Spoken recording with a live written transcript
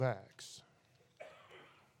Backs.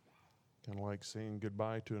 Kind of like saying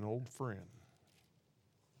goodbye to an old friend.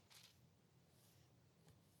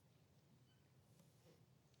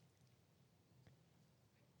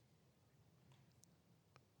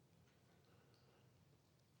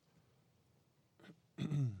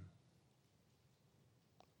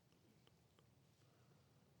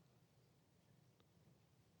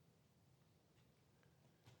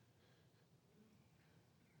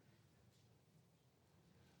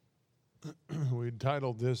 We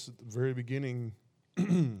titled this at the very beginning,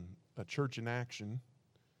 A Church in Action,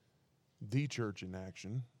 The Church in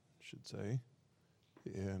Action, I should say.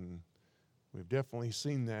 And we've definitely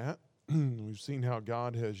seen that. We've seen how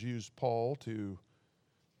God has used Paul to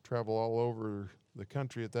travel all over the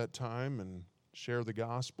country at that time and share the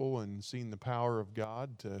gospel, and seen the power of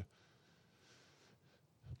God to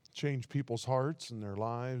change people's hearts and their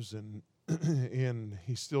lives, and and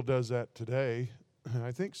he still does that today.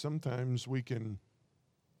 I think sometimes we kind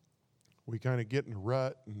of get in a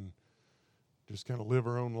rut and just kind of live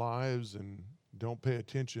our own lives and don't pay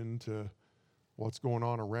attention to what's going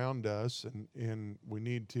on around us, and we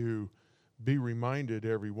need to be reminded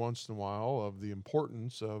every once in a while of the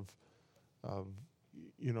importance of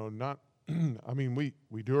not I mean,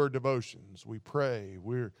 we do our devotions, we pray,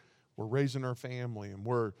 we're raising our family, and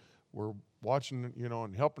we're watching,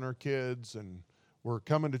 and helping our kids, and we're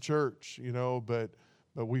coming to church, but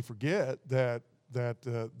we forget that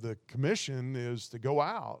the commission is to go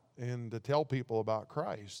out and to tell people about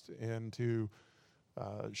Christ, and to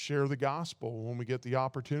share the gospel when we get the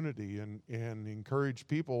opportunity, and encourage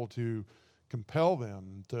people, to compel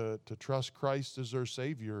them to trust Christ as their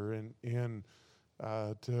Savior, and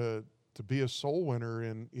to be a soul winner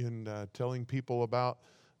in telling people about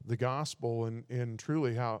the gospel, and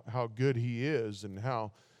truly how good He is, and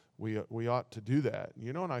how we ought to do that.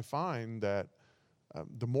 And I find that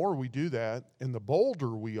the more we do that, and the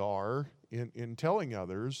bolder we are in telling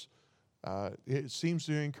others, it seems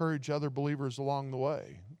to encourage other believers along the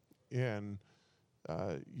way. And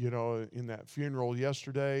in that funeral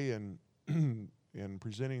yesterday, and and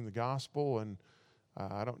presenting the gospel, and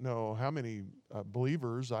I don't know how many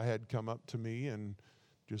believers I had come up to me and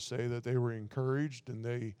just say that they were encouraged and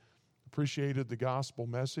they appreciated the gospel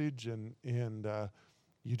message, and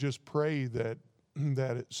you just pray that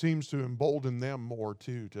it seems to embolden them more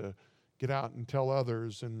too, to get out and tell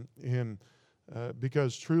others, and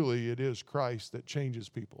because truly it is Christ that changes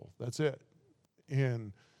people. That's it.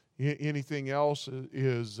 And anything else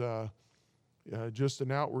is just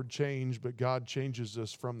an outward change, but God changes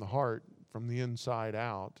us from the heart, from the inside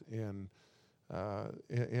out, and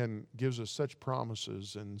gives us such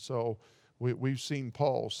promises. And so we've seen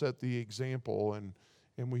Paul set the example, and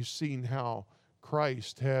we've seen how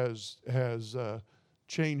Christ has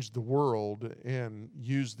changed the world and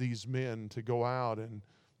used these men to go out and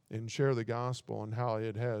share the gospel, and how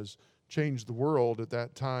it has changed the world at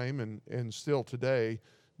that time, and still today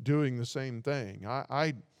doing the same thing.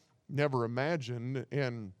 I never imagined,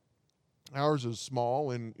 and ours is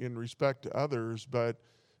small in respect to others, but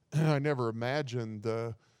I never imagined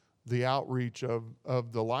the outreach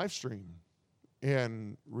of the live stream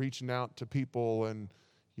and reaching out to people. And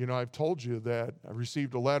I've told you that I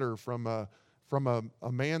received a letter from a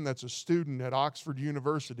man that's a student at Oxford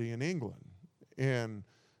University in England, and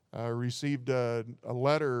received a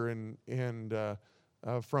letter and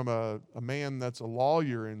from a man that's a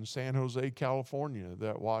lawyer in San Jose, California,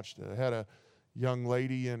 that watched it. I had a young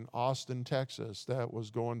lady in Austin, Texas, that was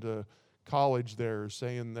going to college there,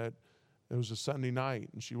 saying that it was a Sunday night,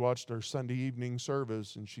 and she watched our Sunday evening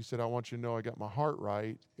service, and she said, "I want you to know I got my heart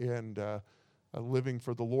right, and living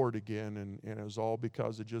for the Lord again," and it was all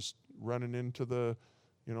because of just running into the,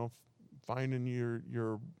 finding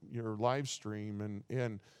your live stream,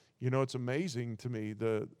 and it's amazing to me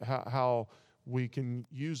how we can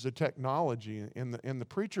use the technology, and the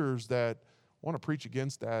preachers that want to preach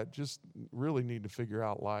against that just really need to figure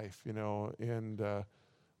out life, and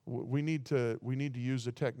we need to use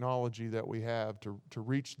the technology that we have to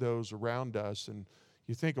reach those around us. And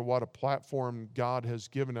you think of what a platform God has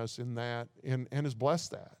given us in that, and has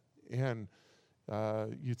blessed that. And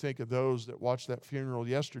you think of those that watched that funeral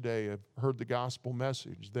yesterday, have heard the gospel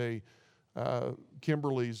message.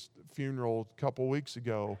 Kimberly's funeral a couple weeks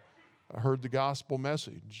ago, heard the gospel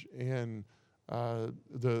message, and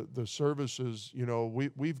the services.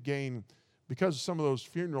 We've gained, because of some of those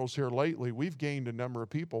funerals here lately, we've gained a number of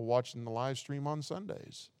people watching the live stream on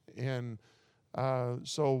Sundays, and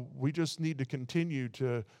so we just need to continue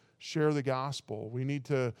to share the gospel. We need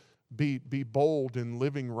to be bold in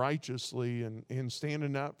living righteously, and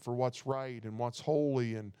standing up for what's right and what's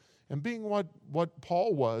holy, and and being what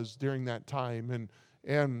Paul was during that time.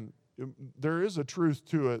 And there is a truth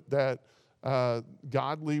to it that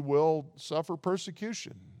godly will suffer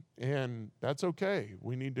persecution, and that's okay.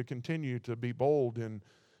 We need to continue to be bold in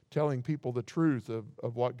telling people the truth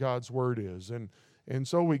of what God's word is. And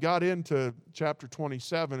so we got into chapter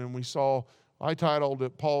 27, and we saw, I titled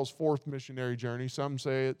it Paul's fourth missionary journey. Some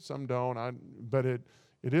say it, some don't. But it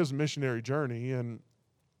is a missionary journey,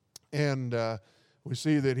 and we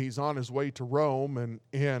see that he's on his way to Rome.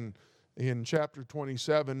 And in chapter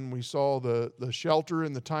 27, we saw the shelter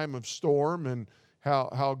in the time of storm, and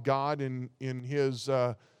how God in his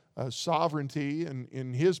sovereignty and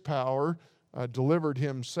in his power delivered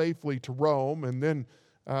him safely to Rome. And then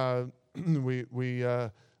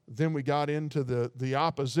we got into the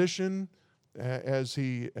opposition as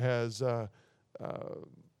he has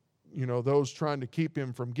those trying to keep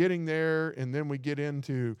him from getting there. And then we get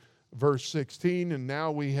into verse 16, and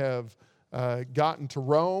now we have gotten to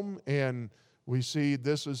Rome, and we see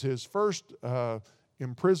this is his first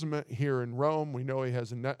imprisonment here in Rome. We know he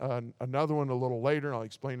has another one a little later, and I'll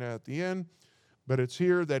explain that at the end. But it's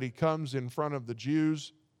here that he comes in front of the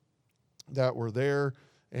Jews that were there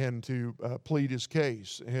and to plead his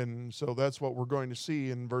case. And so that's what we're going to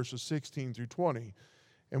see in verses 16 through 20.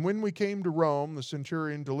 And when we came to Rome, the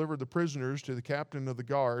centurion delivered the prisoners to the captain of the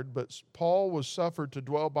guard, but Paul was suffered to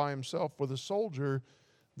dwell by himself with a soldier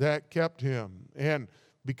that kept him. And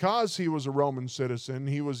because he was a Roman citizen,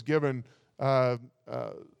 he was given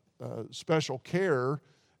special care,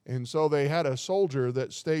 and so they had a soldier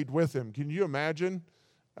that stayed with him. Can you imagine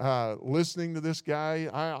listening to this guy?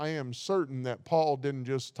 I am certain that Paul didn't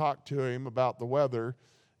just talk to him about the weather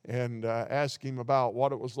and ask him about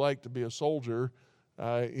what it was like to be a soldier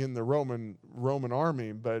in the Roman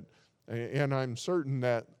army, and I'm certain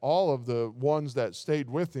that all of the ones that stayed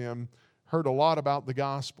with him heard a lot about the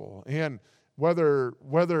gospel. And whether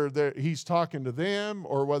he's talking to them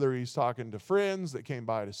or whether he's talking to friends that came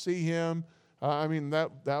by to see him,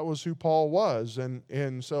 that was who Paul was.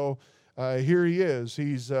 And so here he is.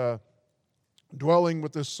 He's dwelling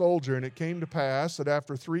with this soldier. And it came to pass that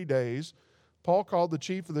after 3 days, Paul called the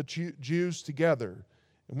chief of the Jews together.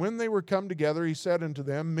 And when they were come together, he said unto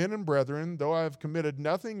them, Men and brethren, though I have committed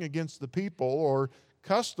nothing against the people or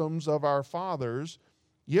customs of our fathers,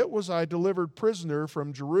 yet was I delivered prisoner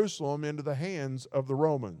from Jerusalem into the hands of the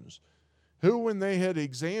Romans, who, when they had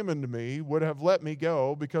examined me, would have let me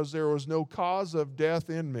go, because there was no cause of death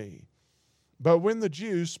in me. But when the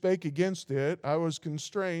Jews spake against it, I was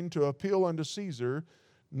constrained to appeal unto Caesar,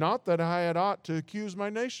 not that I had aught to accuse my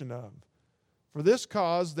nation of. For this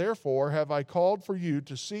cause, therefore, have I called for you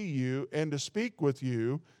to see you and to speak with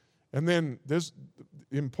you. And then this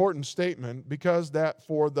important statement, because that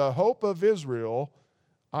for the hope of Israel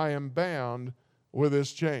I am bound with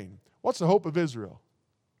this chain. What's the hope of Israel?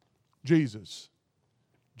 Jesus.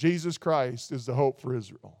 Jesus Christ is the hope for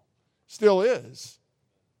Israel. Still is.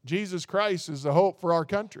 Jesus Christ is the hope for our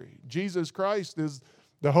country. Jesus Christ is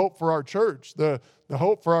the hope for our church, the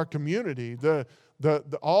hope for our community,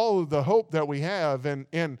 all of the hope that we have.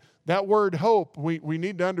 And that word hope, we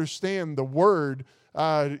need to understand the word.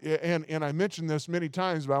 And I mentioned this many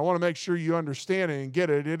times, but I want to make sure you understand it and get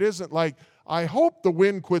it. It isn't like, I hope the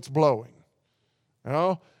wind quits blowing. You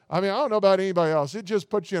know? I don't know about anybody else. It just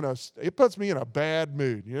puts me in a bad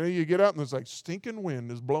mood. You know, you get up and it's like stinking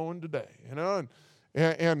wind is blowing today. You know,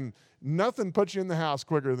 and nothing puts you in the house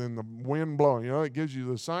quicker than the wind blowing. You know, it gives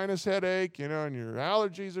you the sinus headache, you know, and your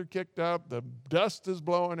allergies are kicked up. The dust is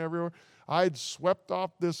blowing everywhere. I'd swept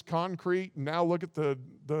off this concrete, and now look at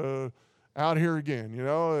the out here again. You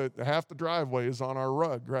know, half the driveway is on our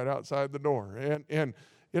rug right outside the door. And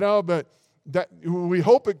you know, but that we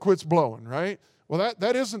hope it quits blowing, right? Well,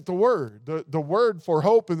 that isn't the word. The word for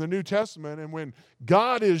hope in the New Testament, and when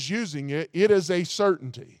God is using it, it is a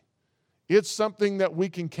certainty. It's something that we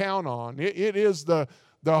can count on. It is the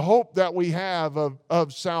hope that we have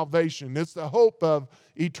of salvation. It's the hope of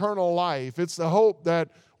eternal life. It's the hope that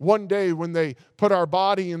one day when they put our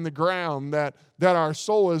body in the ground, that our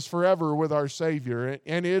soul is forever with our Savior.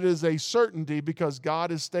 And it is a certainty because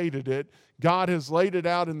God has stated it. God has laid it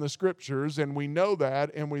out in the Scriptures, and we know that,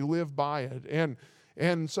 and we live by it.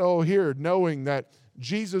 And so here, knowing that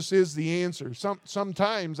Jesus is the answer.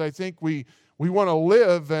 Sometimes I think we want to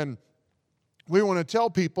live and we want to tell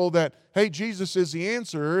people that, hey, Jesus is the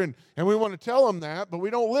answer, and we want to tell them that, but we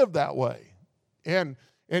don't live that way. And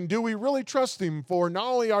And do we really trust him for not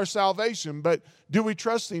only our salvation, but do we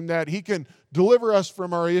trust him that he can deliver us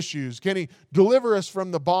from our issues? Can he deliver us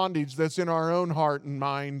from the bondage that's in our own heart and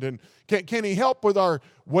mind? And can he help with our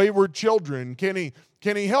wayward children? Can he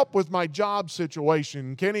help with my job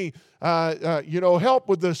situation? Can he help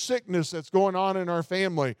with the sickness that's going on in our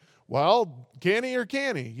family? Well, can he or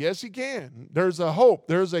can he? Yes, he can. There's a hope.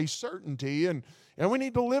 There's a certainty, and we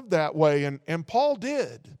need to live that way. And Paul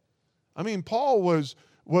did. I mean, Paul was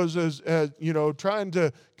as trying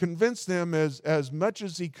to convince them as much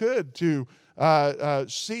as he could to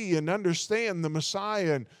see and understand the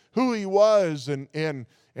Messiah and who he was, and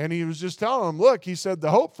he was just telling them, look, he said,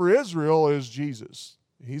 the hope for Israel is Jesus.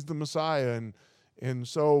 He's the Messiah, and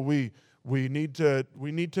so we need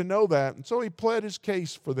to know that. And so he pled his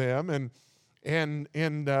case for them,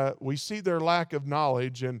 and we see their lack of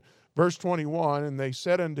knowledge in verse 21. And they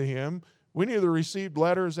said unto him, we neither received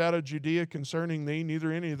letters out of Judea concerning thee,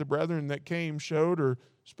 neither any of the brethren that came showed or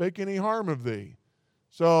spake any harm of thee.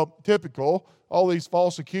 So typical, all these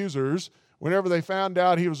false accusers, whenever they found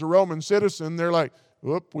out he was a Roman citizen, they're like,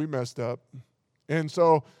 whoop, we messed up. And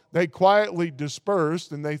so they quietly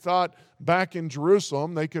dispersed, and they thought back in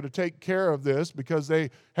Jerusalem they could have taken care of this because they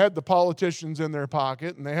had the politicians in their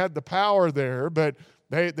pocket and they had the power there, but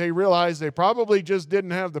they realized they probably just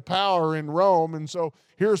didn't have the power in Rome. And so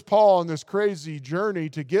here's Paul on this crazy journey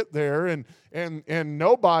to get there, and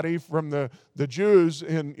nobody from the Jews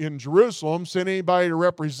in Jerusalem sent anybody to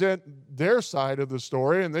represent their side of the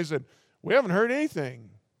story. And they said, we haven't heard anything.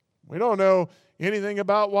 We don't know anything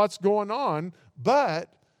about what's going on,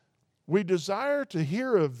 but we desire to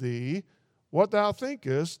hear of thee what thou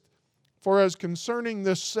thinkest, for as concerning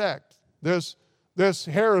this sect, this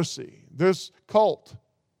heresy, this cult,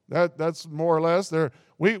 that's more or less there.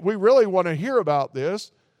 We really want to hear about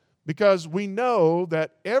this because we know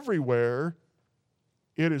that everywhere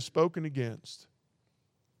it is spoken against.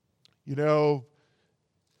 You know,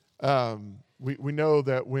 we know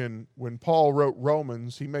that when Paul wrote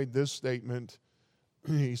Romans, he made this statement.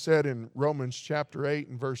 He said in Romans chapter 8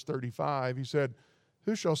 and verse 35, he said,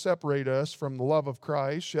 who shall separate us from the love of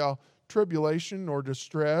Christ? Shall tribulation or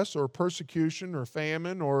distress or persecution or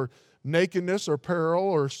famine or nakedness or peril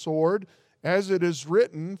or sword? As it is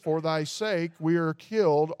written, for thy sake we are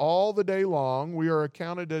killed all the day long. We are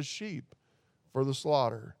accounted as sheep for the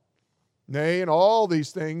slaughter. Nay, in all these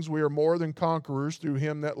things we are more than conquerors through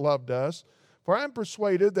him that loved us. For I am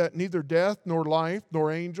persuaded that neither death, nor life,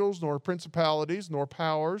 nor angels, nor principalities, nor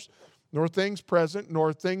powers, nor things present,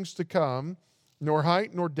 nor things to come, nor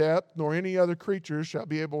height, nor depth, nor any other creature shall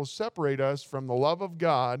be able to separate us from the love of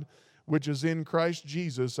God, which is in Christ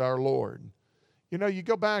Jesus our Lord. You know, you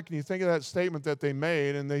go back and you think of that statement that they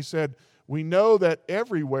made, and they said, we know that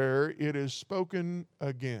everywhere it is spoken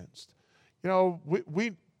against. You know,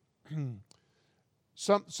 we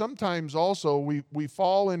sometimes also we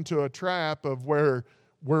fall into a trap of where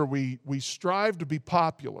we strive to be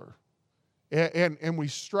popular, and we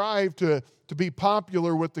strive to be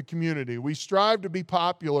popular with the community. We strive to be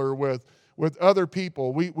popular with other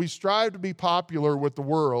people. We strive to be popular with the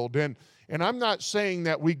world. And I'm not saying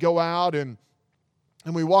that we go out and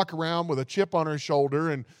we walk around with a chip on our shoulder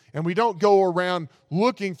and we don't go around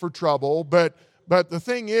looking for trouble. But the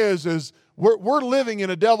thing is we're living in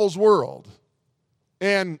a devil's world.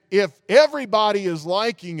 And if everybody is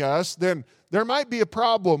liking us, then there might be a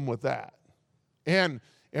problem with that. And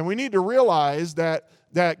we need to realize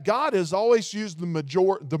that God has always used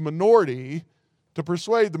the minority to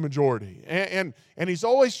persuade the majority. And he's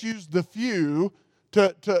always used the few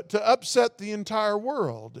to upset the entire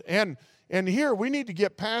world. And here we need to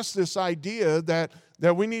get past this idea that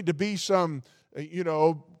we need to be some,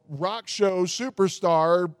 rock show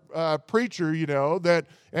superstar preacher, that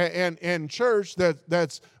and church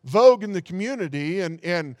that's vogue in the community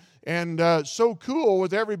and so cool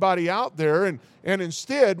with everybody out there. And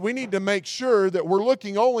instead, we need to make sure that we're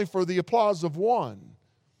looking only for the applause of one.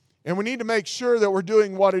 And we need to make sure that we're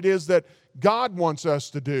doing what it is that God wants us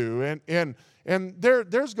to do. And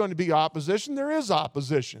there's going to be opposition. There is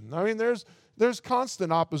opposition. I mean, there's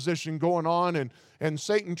constant opposition going on, and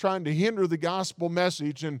Satan trying to hinder the gospel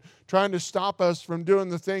message and trying to stop us from doing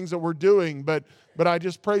the things that we're doing. But I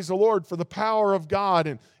just praise the Lord for the power of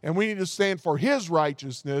God, and we need to stand for His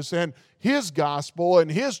righteousness and His gospel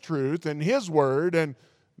and His truth and His word, and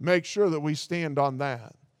make sure that we stand on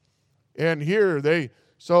that. And here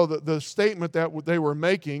so the statement that they were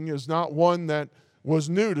making is not one that was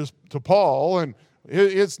new to Paul, and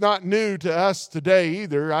it's not new to us today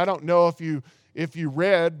either. I don't know if you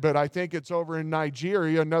read, but I think it's over in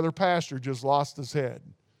Nigeria. Another pastor just lost his head,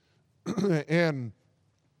 and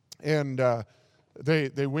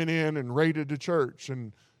they went in and raided the church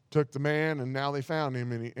and took the man, and now they found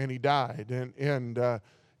him, and he died. And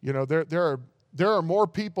there are more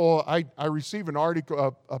people. I receive an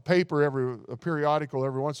article, a paper a periodical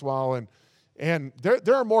every once in a while, and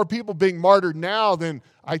there are more people being martyred now than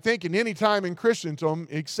I think in any time in Christendom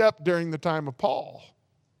except during the time of Paul.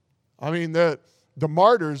 I mean, the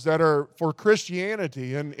martyrs that are for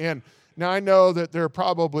Christianity, and now I know that there are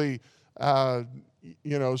probably some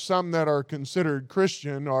that are considered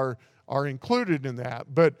Christian are included in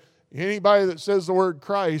that, but anybody that says the word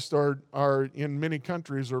Christ are in many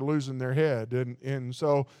countries are losing their head, and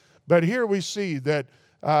so. But here we see that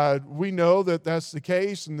we know that that's the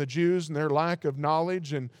case, and the Jews and their lack of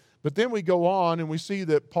knowledge, but then we go on and we see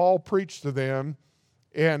that Paul preached to them,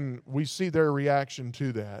 and we see their reaction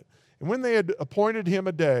to that. And when they had appointed him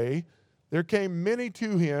a day, there came many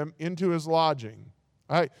to him into his lodging.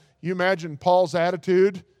 You imagine Paul's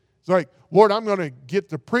attitude. It's like, Lord, I'm going to get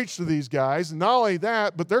to preach to these guys. And not only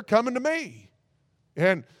that, but they're coming to me.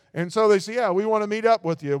 And so they say, yeah, we want to meet up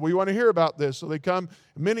with you. We want to hear about this. So they come,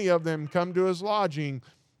 many of them come to his lodging,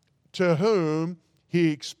 to whom he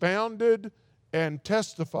expounded and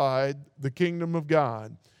testified the kingdom of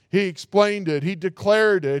God. He explained it. He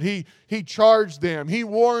declared it. He charged them. He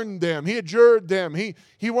warned them. He adjured them.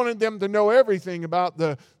 He wanted them to know everything about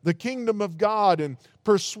the kingdom of God, and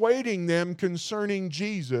persuading them concerning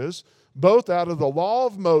Jesus, both out of the law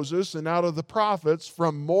of Moses and out of the prophets,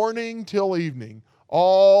 from morning till evening,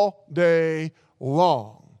 all day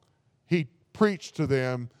long. He preached to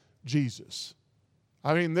them Jesus.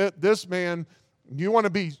 I mean, this man, you want to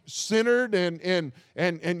be centered and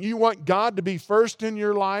you want God to be first in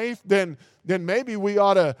your life, then maybe we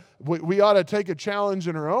ought to take a challenge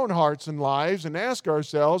in our own hearts and lives and ask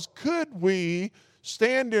ourselves, could we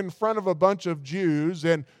stand in front of a bunch of Jews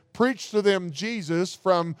and preach to them Jesus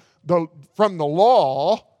from the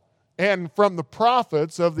law and from the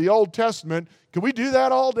prophets of the Old Testament? Could we do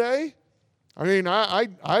that all day? I mean,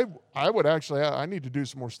 I would actually, I need to do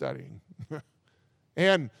some more studying.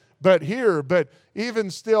 But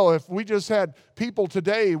even still, if we just had people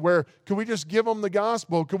today where could we just give them the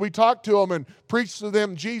gospel? Could we talk to them and preach to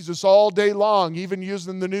them Jesus all day long, even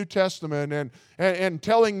using the New Testament and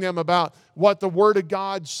telling them about what the Word of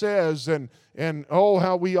God says and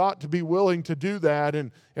how we ought to be willing to do that.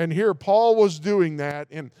 And here Paul was doing that.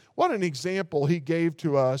 And what an example he gave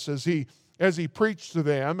to us as he preached to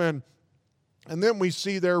them. And then we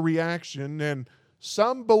see their reaction. And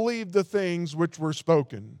some believed the things which were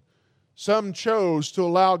spoken. Some chose to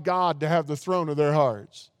allow God to have the throne of their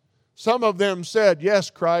hearts. Some of them said,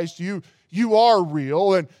 yes, Christ, you are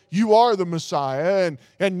real, and you are the Messiah,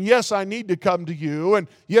 and yes, I need to come to you, and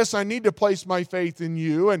yes, I need to place my faith in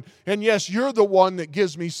you, and yes, you're the one that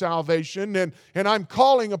gives me salvation, and I'm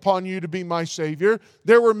calling upon you to be my Savior.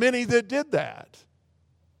 There were many that did that.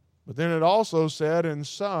 But then it also said, and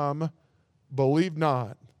some believed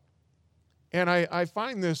not. And I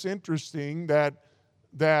find this interesting that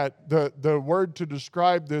the word to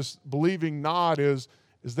describe this believing not is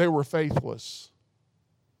they were faithless.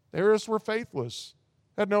 They just were faithless.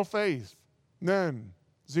 Had no faith. None.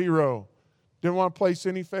 Zero. Didn't want to place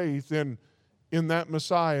any faith in that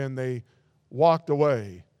Messiah, and they walked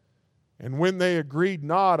away. And when they agreed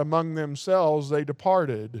not among themselves, they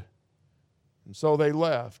departed. And so they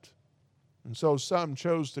left. And so some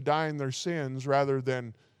chose to die in their sins rather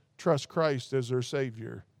than trust Christ as their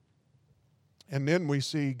Savior. And then we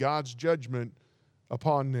see God's judgment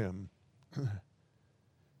upon them.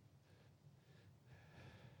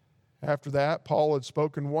 After that, Paul had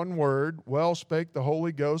spoken one word, well spake the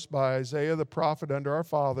Holy Ghost by Isaiah the prophet unto our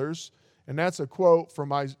fathers. And that's a quote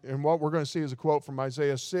from, and what we're going to see is a quote from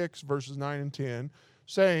Isaiah 6, verses 9 and 10,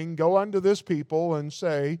 saying, go unto this people and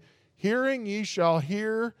say, hearing ye shall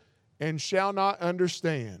hear and shall not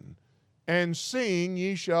understand, and seeing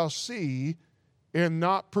ye shall see and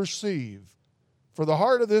not perceive. For the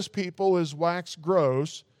heart of this people is waxed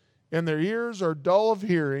gross, and their ears are dull of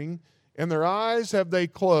hearing, and their eyes have they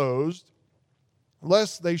closed,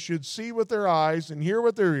 lest they should see with their eyes and hear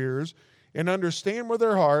with their ears, and understand with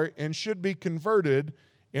their heart, and should be converted,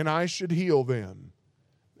 and I should heal them.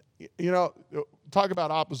 You know, talk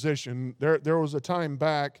about opposition. There was a time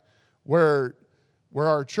back where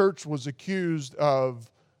our church was accused of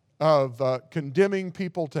condemning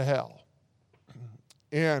people to hell.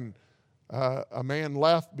 And a man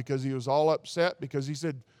left because he was all upset because he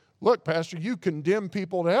said, look, Pastor, you condemn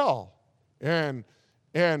people to hell. And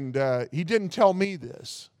he didn't tell me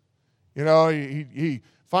this. You know, he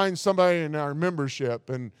finds somebody in our membership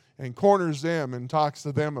and corners them and talks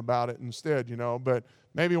to them about it instead, you know. But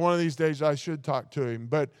maybe one of these days I should talk to him.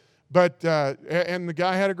 But And the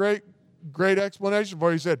guy had a great explanation for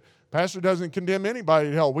it. He said, Pastor doesn't condemn anybody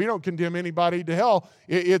to hell. We don't condemn anybody to hell.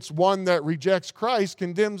 It's one that rejects Christ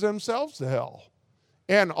condemns themselves to hell.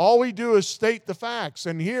 And all we do is state the facts.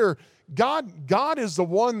 And here, God is the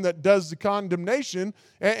one that does the condemnation.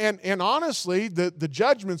 And honestly, the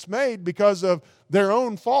judgment's made because of their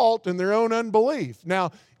own fault and their own unbelief.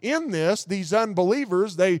 Now, in this, these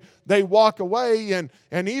unbelievers, they walk away, and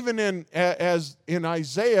even as in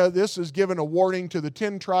Isaiah, this is given a warning to the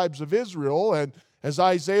 10 tribes of Israel, and as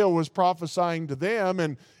Isaiah was prophesying to them,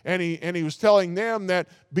 and he was telling them that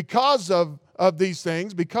because of these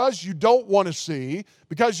things, because you don't want to see,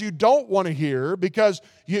 because you don't want to hear, because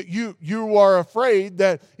you are afraid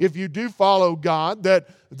that if you do follow God,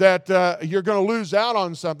 that you're going to lose out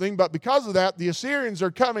on something, but because of that, the Assyrians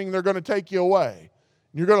are coming, they're going to take you away.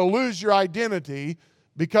 You're going to lose your identity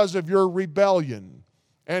because of your rebellion.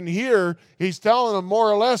 And here, he's telling them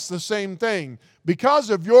more or less the same thing. Because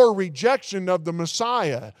of your rejection of the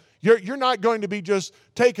Messiah, you're not going to be just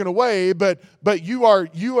taken away, but you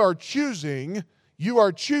are choosing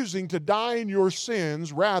to die in your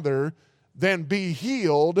sins rather than be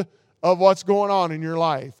healed of what's going on in your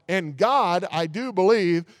life. And God, I do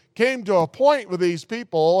believe, came to a point with these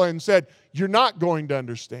people and said, you're not going to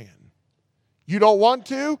understand. You don't want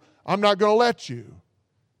to? I'm not going to let you.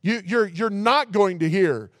 You're not going to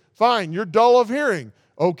hear. Fine, you're dull of hearing.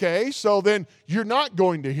 Okay, so then you're not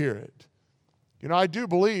going to hear it. You know, I do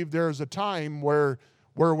believe there is a time where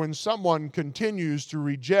when someone continues to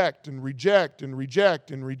reject and reject and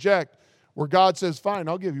reject and reject, where God says, fine,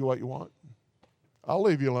 I'll give you what you want. I'll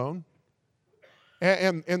leave you alone.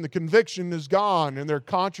 And the conviction is gone, and their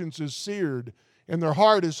conscience is seared, and their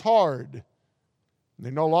heart is hard. And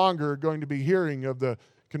they no longer are going to be hearing of the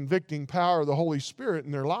convicting power of the Holy Spirit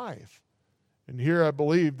in their life. And here I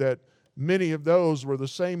believe that many of those were the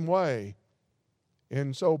same way.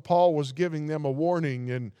 And so Paul was giving them a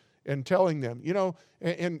warning and telling them,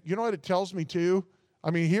 and you know what it tells me too? I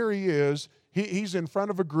mean, here he is. He's in front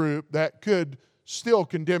of a group that could still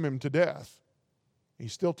condemn him to death. He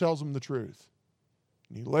still tells them the truth.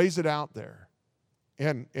 And he lays it out there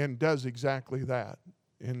and does exactly that.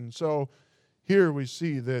 And so here we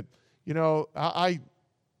see that,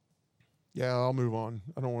 I'll move on.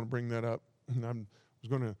 I don't want to bring that up. I was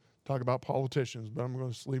going to talk about politicians, but I'm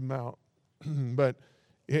going to leave them out. But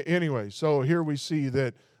anyway, so here we see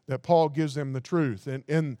that Paul gives them the truth.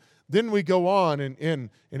 And then we go on and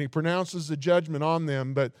he pronounces the judgment on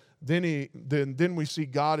them, but then we see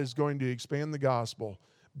God is going to expand the gospel.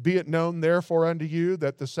 Be it known therefore unto you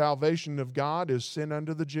that the salvation of God is sent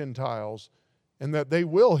unto the Gentiles, and that they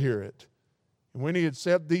will hear it. And when he had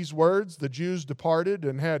said these words, the Jews departed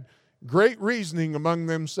and had great reasoning among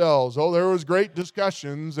themselves. Oh, there was great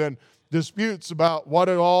discussions and disputes about what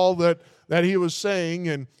it all that he was saying.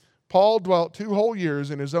 And Paul dwelt 2 whole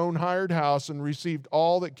years in his own hired house and received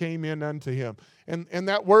all that came in unto him. And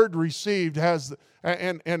that word received has,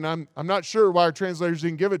 and I'm not sure why our translators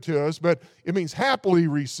didn't give it to us, but it means happily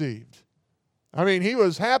received. I mean, he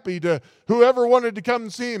was happy to, whoever wanted to come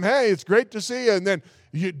and see him, hey, it's great to see you. And then,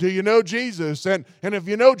 do you know Jesus? And if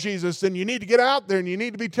you know Jesus, then you need to get out there and you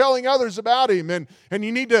need to be telling others about him. And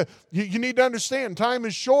you need to understand time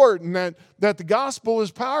is short and that the gospel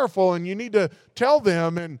is powerful, and you need to tell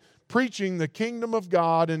them, and preaching the kingdom of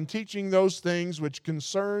God and teaching those things which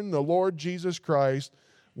concern the Lord Jesus Christ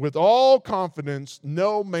with all confidence,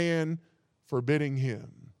 no man forbidding him.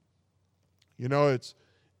 You know, it's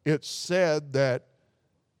said that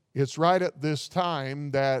it's right at this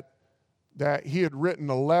time that he had written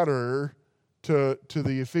a letter to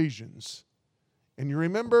the Ephesians. And you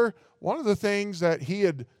remember one of the things that he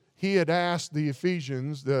had asked the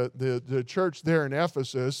Ephesians, the church there in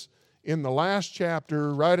Ephesus, in the last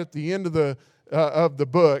chapter, right at the end of the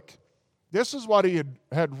book, this is what he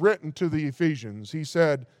had written to the Ephesians. He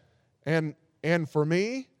said, and for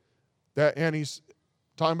me, and he's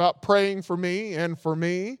talking about praying for me, and for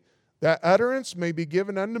me, that utterance may be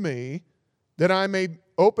given unto me, that I may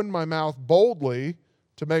open my mouth boldly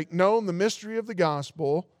to make known the mystery of the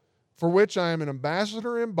gospel, for which I am an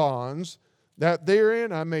ambassador in bonds, that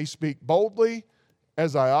therein I may speak boldly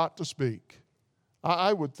as I ought to speak.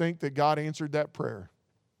 I would think that God answered that prayer.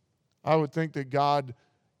 I would think that God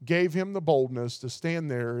gave him the boldness to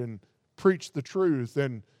stand there and preach the truth.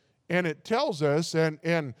 And it tells us,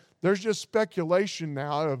 and there's just speculation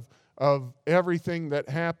now of everything that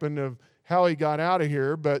happened, of how he got out of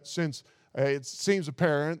here. But since it seems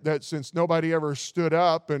apparent that since nobody ever stood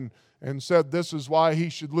up and said this is why he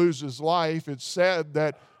should lose his life, it's said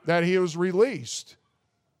that he was released.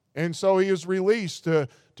 And so he was released to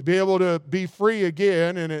to be able to be free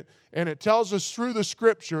again. And it tells us through the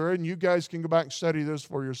Scripture, and you guys can go back and study this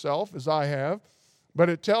for yourself, as I have, but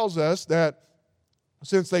it tells us that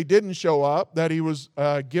since they didn't show up, that he was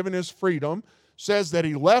given his freedom. Says that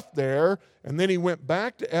he left there, and then he went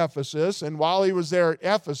back to Ephesus, and while he was there at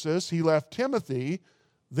Ephesus, he left Timothy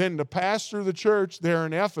then to pastor the church there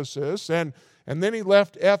in Ephesus, and then he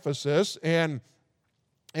left Ephesus, and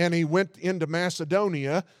he went into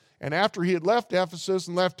Macedonia, and after he had left Ephesus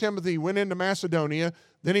and left Timothy, he went into Macedonia,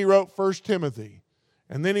 then he wrote 1 Timothy.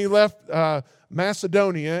 And then he left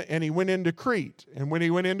Macedonia, and he went into Crete. And when he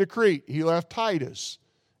went into Crete, he left Titus.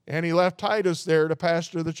 And he left Titus there to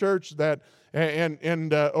pastor the church that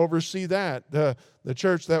and oversee that, the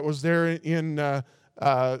church that was there in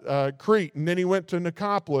Crete. And then he went to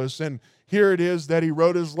Nicopolis, and here it is that he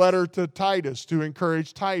wrote his letter to Titus to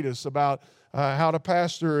encourage Titus about how to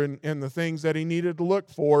pastor and the things that he needed to look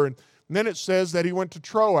for. And then it says that he went to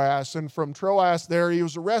Troas, and from Troas there he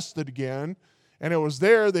was arrested again. And it was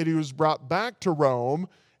there that he was brought back to Rome.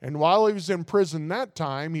 And while he was in prison that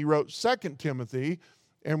time, he wrote 2 Timothy.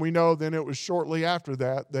 And we know then it was shortly after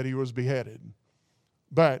that that he was beheaded.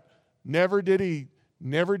 But never did he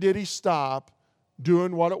stop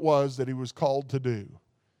doing what it was that he was called to do.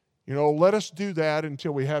 You know, let us do that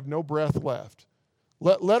until we have no breath left.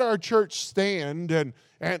 Let our church stand and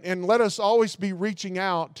let us always be reaching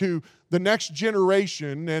out to the next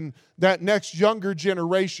generation and that next younger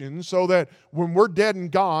generation, so that when we're dead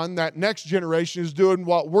and gone, that next generation is doing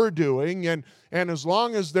what we're doing. And as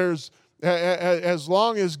long as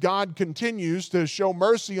God continues to show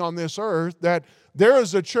mercy on this earth, that there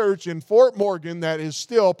is a church in Fort Morgan that is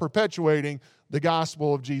still perpetuating the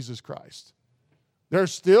gospel of Jesus Christ.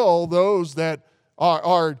 There's still those that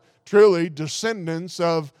are truly descendants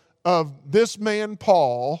of this man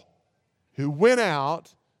Paul, who went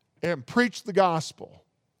out and preached the gospel,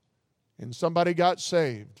 and somebody got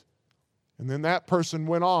saved, and then that person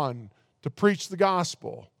went on to preach the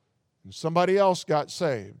gospel, and somebody else got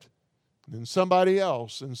saved, and then somebody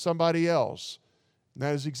else and somebody else. And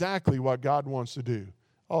that is exactly what God wants to do.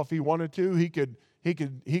 Oh, if he wanted to, he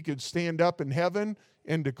could stand up in heaven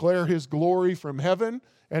and declare his glory from heaven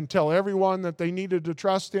and tell everyone that they needed to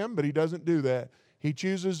trust him, but he doesn't do that. He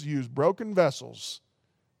chooses to use broken vessels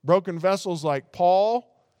like Paul,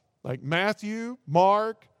 like Matthew,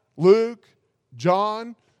 Mark, Luke,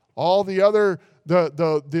 John, all the other,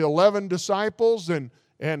 the 11 disciples,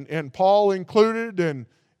 and Paul included,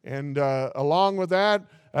 and along with that,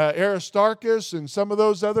 Aristarchus and some of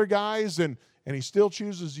those other guys, and he still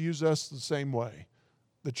chooses to use us the same way.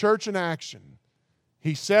 The church in action.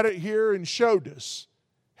 He said it here and showed us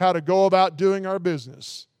how to go about doing our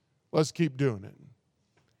business. Let's keep doing it.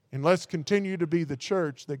 And let's continue to be the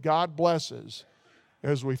church that God blesses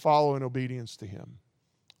as we follow in obedience to him.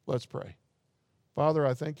 Let's pray. Father,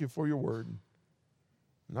 I thank you for your word.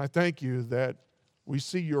 And I thank you that we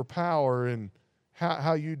see your power and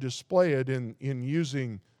how you display it in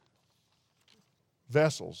using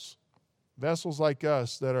vessels like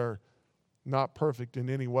us that are not perfect in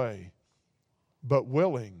any way, but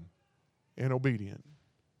willing and obedient.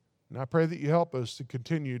 And I pray that you help us to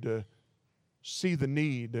continue to see the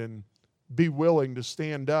need and be willing to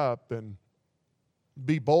stand up and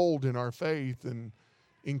be bold in our faith and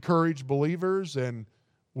encourage believers and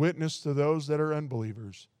witness to those that are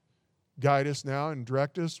unbelievers. Guide us now and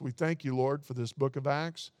direct us. We thank you, Lord, for this book of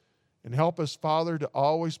Acts. And help us, Father, to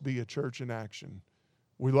always be a church in action.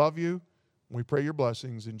 We love you. We pray your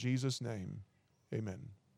blessings in Jesus' name. Amen.